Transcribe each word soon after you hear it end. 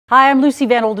Hi, I'm Lucy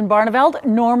van Oldenbarneveld.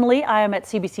 Normally, I am at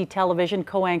CBC Television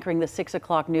co-anchoring the 6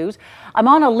 o'clock news. I'm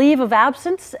on a leave of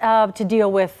absence to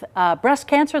deal with breast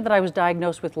cancer that I was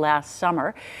diagnosed with last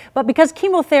summer. But because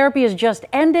chemotherapy has just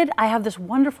ended, I have this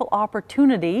wonderful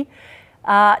opportunity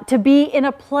to be in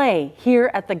a play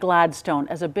here at the Gladstone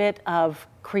as a bit of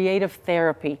creative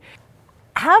therapy.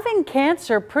 Having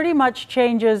cancer pretty much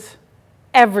changes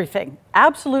everything,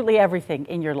 absolutely everything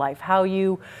in your life. How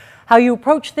you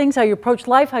approach things, how you approach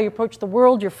life, how you approach the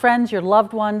world, your friends, your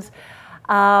loved ones.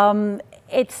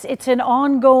 It's an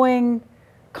ongoing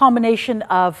combination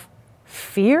of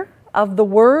fear of the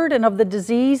word and of the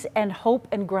disease and hope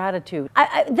and gratitude.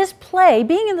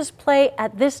 Being in this play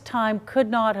at this time could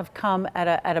not have come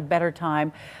at a better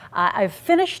time. I've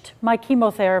finished my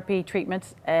chemotherapy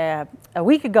treatments a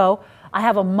week ago. I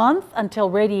have a month until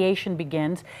radiation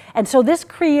begins. And so this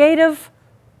creative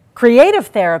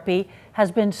therapy has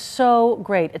been so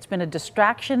great. It's been a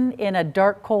distraction in a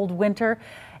dark, cold winter,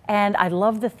 and I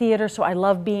love the theater, so I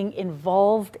love being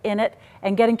involved in it,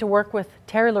 and getting to work with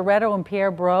Terry Loretto and Pierre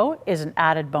Brault is an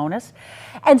added bonus.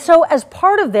 And so as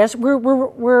part of this,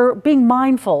 we're being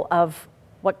mindful of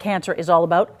what cancer is all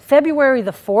about. February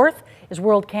the 4th is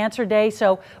World Cancer Day,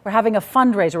 so we're having a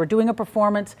fundraiser. We're doing a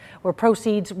performance where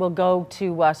proceeds will go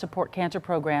to support cancer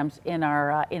programs in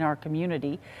our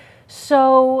community.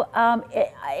 So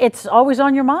it's always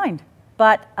on your mind,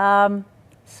 but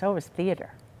so is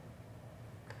theater.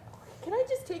 Can I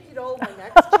just take you to all my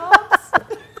next jobs?